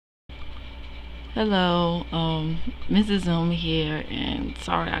Hello, Mrs. Zoom here, and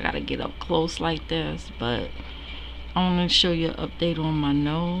sorry I gotta get up close like this, but I want to show you an update on my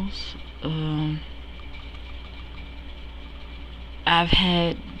nose. I've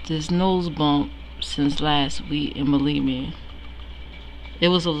had this nose bump since last week, and believe me, it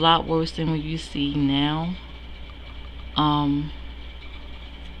was a lot worse than what you see now.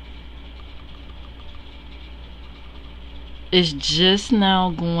 It's just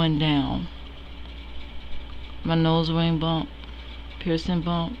now going down. My nose ring bump, piercing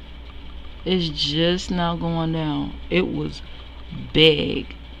bump, is just now going down. It was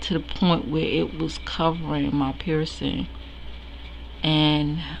big to the point where it was covering my piercing,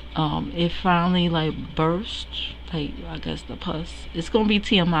 and it finally like burst. Like, I guess the pus, it's gonna be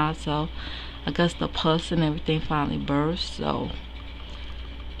TMI, so I guess the pus and everything finally burst. So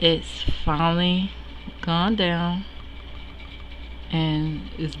it's finally gone down, and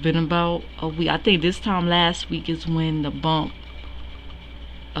it's been about a week. I think this time last week is when the bump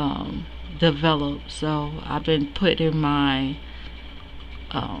developed. So I've been putting my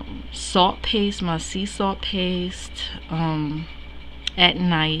salt paste, my sea salt paste, at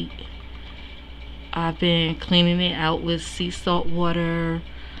night. I've been cleaning it out with sea salt water.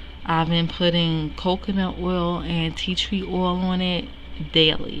 I've been putting coconut oil and tea tree oil on it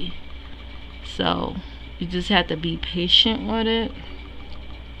daily. So you just have to be patient with it.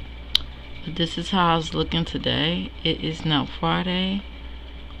 But this is how it's looking today. It is now Friday,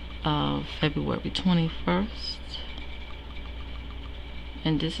 February 21st,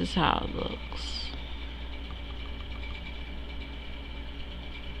 and this is how it looks.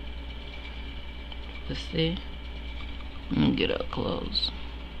 Let's see. Let me get up close.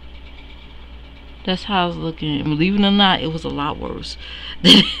 That's how it's looking. And believe it or not, it was a lot worse.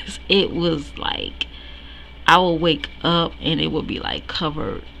 It was like, I would wake up and it would be like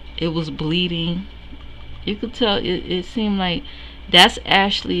covered. It was bleeding. You could tell it seemed like that's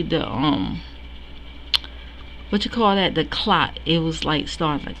actually the what you call that, the clot. It was like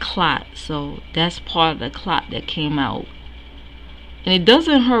starting to clot. So that's part of the clot that came out. And it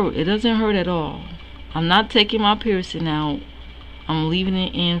doesn't hurt. It doesn't hurt at all. I'm not taking my piercing out. I'm leaving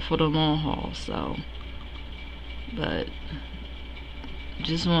it in for the long haul. So, but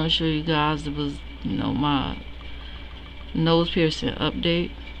just want to show you guys, it was, my nose piercing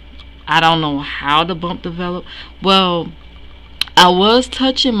update. I don't know how the bump developed. Well, I was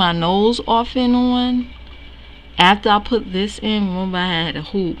touching my nose off and on after I put this in. Remember, I had a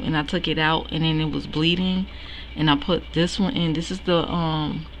hoop and I took it out, and then it was bleeding, and I put this one in. This is the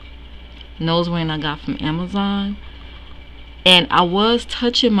nose ring I got from Amazon, and I was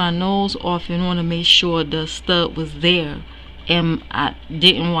touching my nose off and on to make sure the stud was there, and I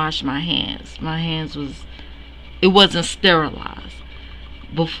didn't wash my hands. My hands it wasn't sterilized.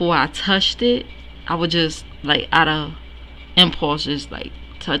 Before I touched it, I would just, like, out of impulse, just like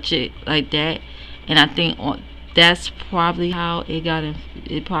touch it like that, and I think that's probably how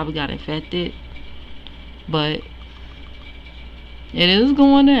it probably got infected. But it is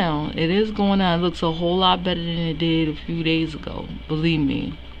going down. It is going down. It looks a whole lot better than it did a few days ago, believe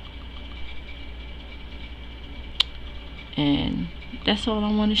me. And that's all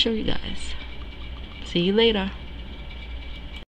I want to show you guys. See you later.